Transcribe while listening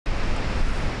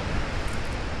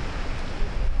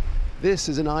This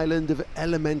is an island of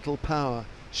elemental power,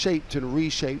 shaped and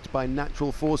reshaped by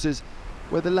natural forces,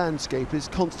 where the landscape is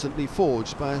constantly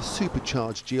forged by a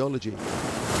supercharged geology.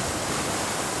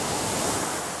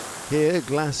 Here,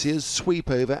 glaciers sweep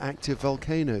over active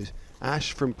volcanoes.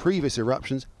 Ash from previous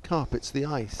eruptions carpets the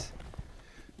ice.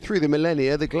 Through the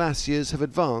millennia, the glaciers have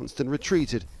advanced and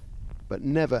retreated, but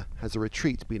never has a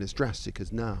retreat been as drastic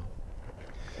as now.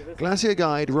 Glacier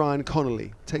guide Ryan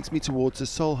Connolly takes me towards the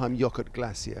Vatnajokull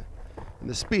Glacier, and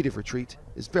the speed of retreat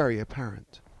is very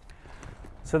apparent.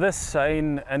 So this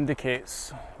sign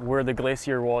indicates where the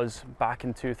glacier was back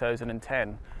in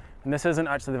 2010. And this isn't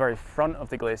actually the very front of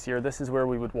the glacier, this is where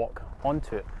we would walk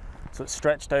onto it. So it's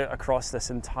stretched out across this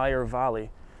entire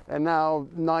valley. And now,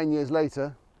 9 years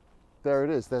later, there it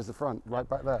is, there's the front, right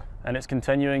back there. And it's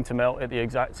continuing to melt at the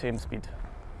exact same speed.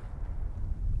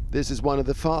 This is one of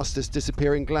the fastest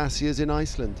disappearing glaciers in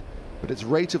Iceland, but its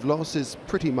rate of loss is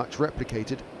pretty much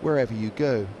replicated wherever you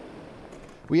go.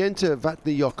 We enter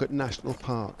Vatnajokull National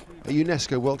Park, a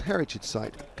UNESCO World Heritage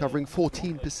Site covering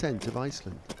 14% of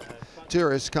Iceland.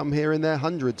 Tourists come here in their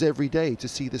hundreds every day to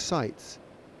see the sights,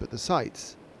 but the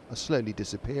sights are slowly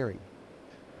disappearing.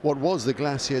 What was the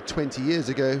glacier 20 years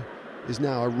ago is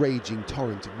now a raging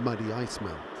torrent of muddy ice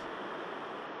melt.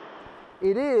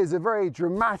 It is a very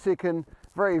dramatic and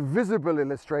very visible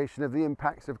illustration of the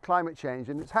impacts of climate change,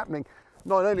 and it's happening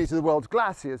not only to the world's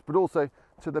glaciers but also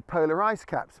to the polar ice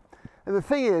caps. And the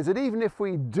thing is that even if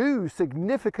we do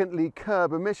significantly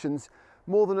curb emissions,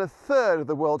 more than a third of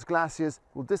the world's glaciers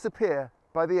will disappear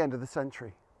by the end of the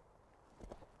century.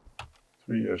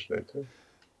 3 years later.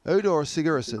 ODDUR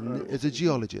SIGUROSSON is a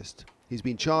geologist. He's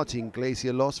been charting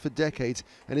glacier loss for decades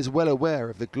and is well aware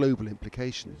of the global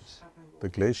implications. The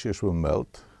glaciers will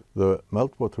melt. The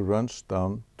meltwater runs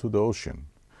down to the ocean,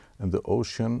 and the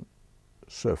ocean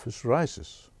surface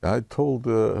rises. I told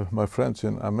my friends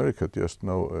in America just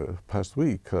now, past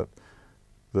week, that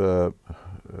the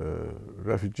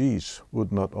refugees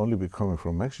would not only be coming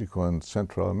from Mexico and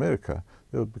Central America,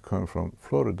 they would be coming from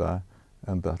Florida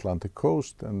and the Atlantic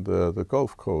coast and the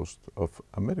Gulf Coast of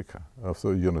America, of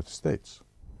the United States.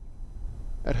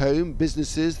 At home,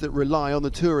 businesses that rely on the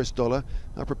tourist dollar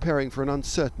are preparing for an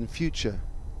uncertain future.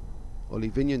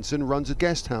 VIGNISSON runs a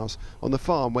guest house on the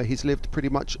farm where he's lived pretty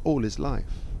much all his life.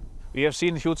 We have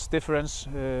seen a huge difference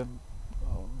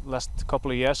last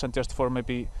couple of years, and just for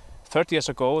maybe 30 years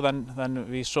ago, then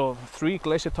we saw 3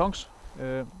 glacier tongues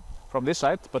from this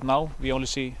side, but now we only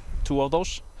see 2 of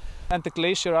those. And the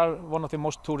glacier are one of the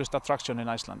most tourist attractions in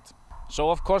Iceland. So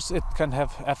of course it can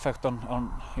have effect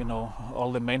on you know,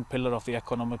 all the main pillar of the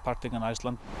economic part in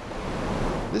Iceland.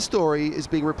 This story is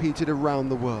being repeated around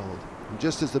the world. And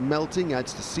just as the melting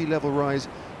adds to sea level rise,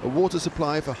 a water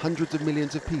supply for hundreds of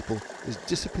millions of people is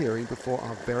disappearing before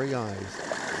our very eyes.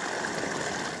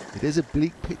 It is a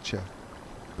bleak picture,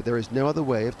 but there is no other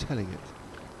way of telling it.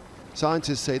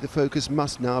 Scientists say the focus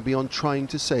must now be on trying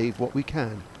to save what we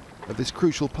can of this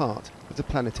crucial part of the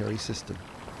planetary system.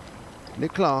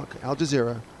 Nick Clark, Al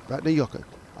Jazeera, Vatnajokull,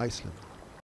 Iceland.